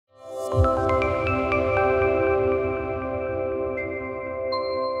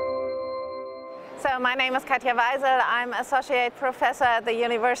my name is Katja Weisel. I'm Associate Professor at the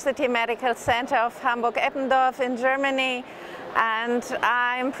University Medical Center of Hamburg-Eppendorf in Germany. And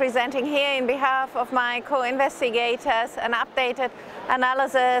I'm presenting here in behalf of my co-investigators an updated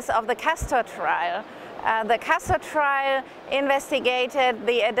analysis of the CASTOR trial. The CASTOR trial investigated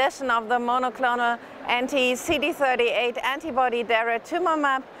the addition of the monoclonal anti-CD38 antibody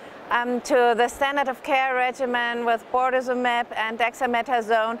Daratumumab to the standard of care regimen with bortezomib and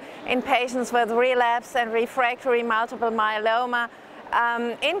dexamethasone in patients with relapsed and refractory multiple myeloma,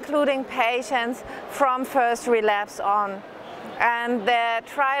 including patients from first relapse on. And the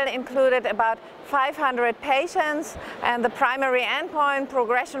trial included about 500 patients, and the primary endpoint,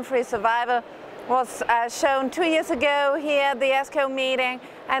 progression-free survival, was shown 2 years ago here at the ASCO meeting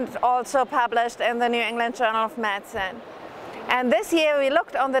and also published in the New England Journal of Medicine. And this year we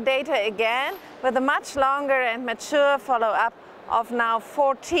looked on the data again with a much longer and mature follow-up of now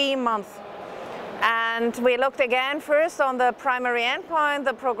 14 months. And we looked again first on the primary endpoint,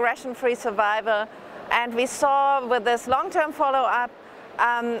 the progression-free survival, and we saw with this long-term follow-up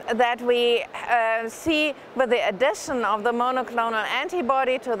that we see with the addition of the monoclonal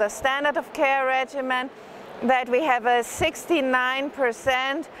antibody to the standard of care regimen that we have a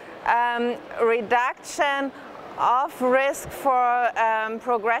 69% reduction of risk for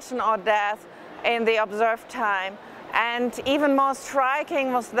progression or death in the observed time. And even more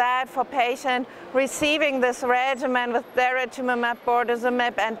striking was that for patients receiving this regimen with daratumumab,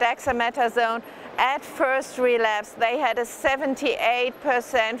 bortezomib and dexamethasone at first relapse, they had a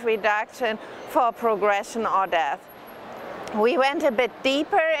 78% reduction for progression or death. We went a bit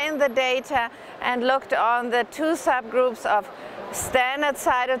deeper in the data and looked on the two subgroups of standard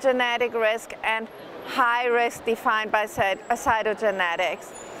cytogenetic risk and high risk defined by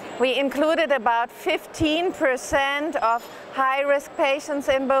cytogenetics. We included about 15% of high-risk patients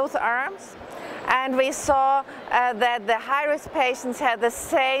in both arms, and we saw that the high-risk patients had the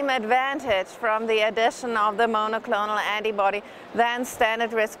same advantage from the addition of the monoclonal antibody than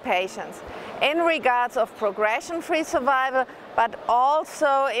standard risk patients in regards of progression-free survival, but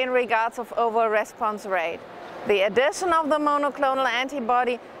also in regards of overall response rate. The addition of the monoclonal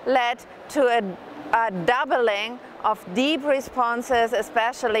antibody led to a doubling of deep responses,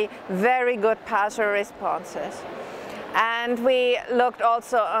 especially very good partial responses. And we looked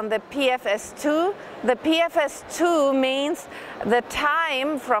also on the PFS2. The PFS2 means the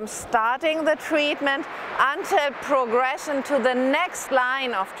time from starting the treatment until progression to the next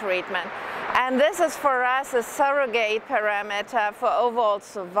line of treatment. And this is for us a surrogate parameter for overall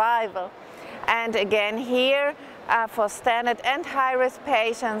survival. And again here, for standard and high-risk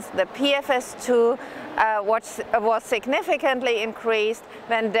patients, the PFS2 was significantly increased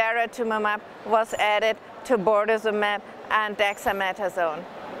when daratumumab was added to bortezomib and dexamethasone.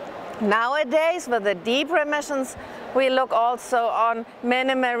 Nowadays, with the deep remissions, we look also on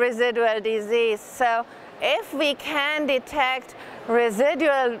minimal residual disease. So if we can detect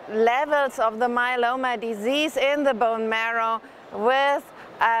residual levels of the myeloma disease in the bone marrow with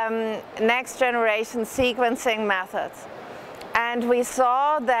next generation sequencing methods. And we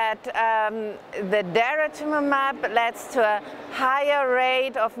saw that the daratumumab leads to a higher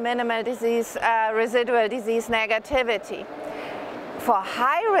rate of minimal disease, residual disease negativity. For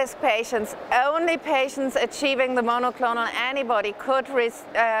high-risk patients, only patients achieving the monoclonal antibody could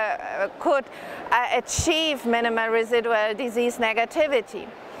achieve minimal residual disease negativity.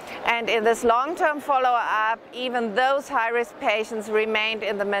 And in this long-term follow-up, even those high-risk patients remained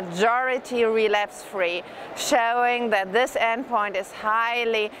in the majority relapse-free, showing that this endpoint is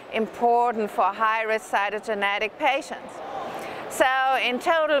highly important for high-risk cytogenetic patients. So in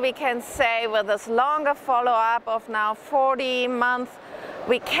total, we can say with this longer follow-up of now 40 months,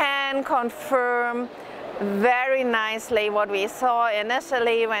 we can confirm very nicely what we saw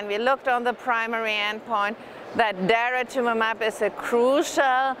initially when we looked on the primary endpoint, that daratumumab is a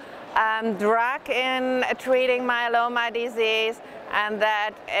crucial drug in treating myeloma disease, and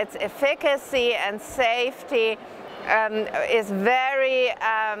that its efficacy and safety is very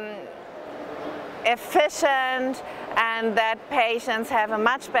efficient, and that patients have a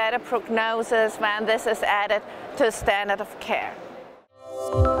much better prognosis when this is added to standard of care.